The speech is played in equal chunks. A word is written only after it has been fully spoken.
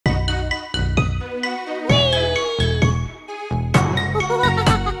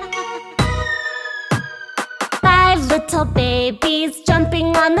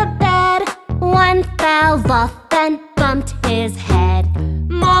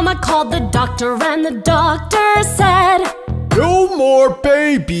Mama called the doctor and the doctor said, "No more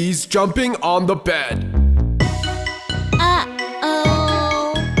babies jumping on the bed."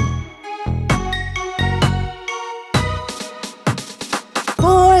 Uh-oh.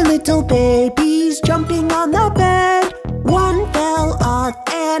 4 little babies jumping on the bed. One fell off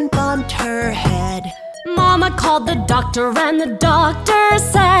and bumped her head. Mama called the doctor and the doctor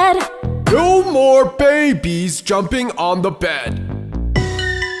said, "No more babies jumping on the bed."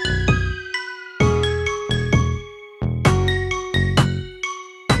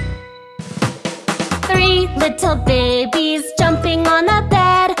 Little babies jumping on the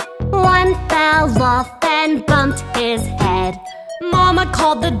bed. One fell off and bumped his head. Mama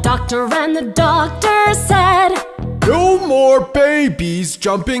called the doctor and the doctor said, "No more babies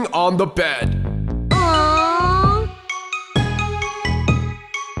jumping on the bed." Aww.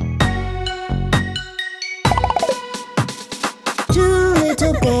 2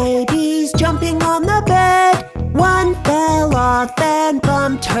 little babies jumping on the bed. One fell off and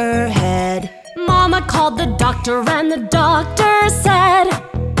bumped her head. Mama called the doctor and the doctor said,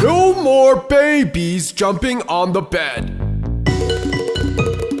 "No more babies jumping on the bed."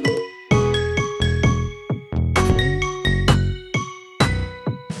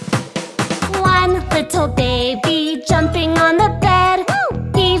 One little baby jumping on the bed.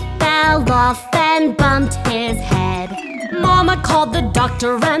 He fell off and bumped his head. Mama called the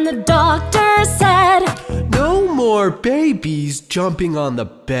doctor and the doctor said, "No more babies jumping on the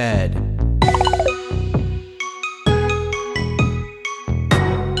bed."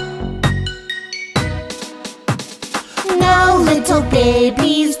 No little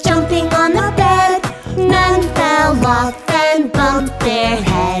babies jumping on the bed. None fell off and bumped their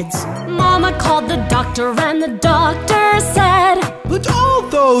heads. Mama called the doctor and the doctor said, "Put all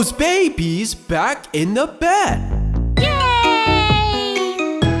those babies back in the bed." Yay!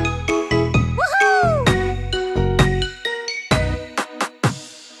 Woohoo!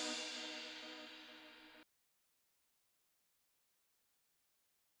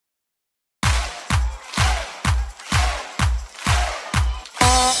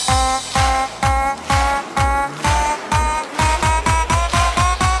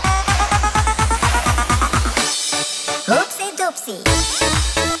 Oopsie Doopsie.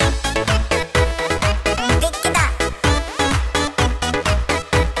 Pick it up.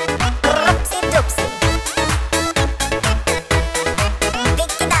 Oopsie Doopsie.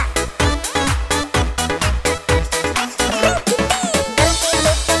 Pick it up.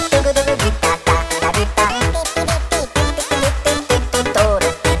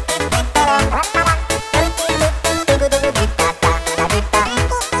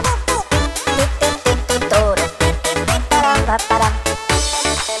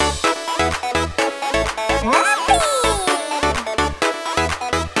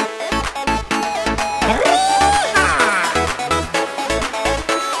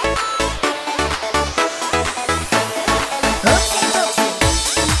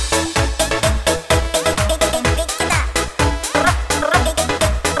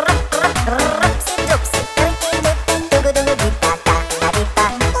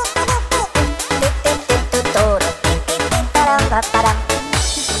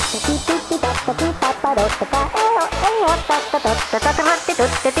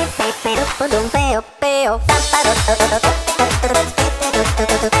 Peo, peo, peo,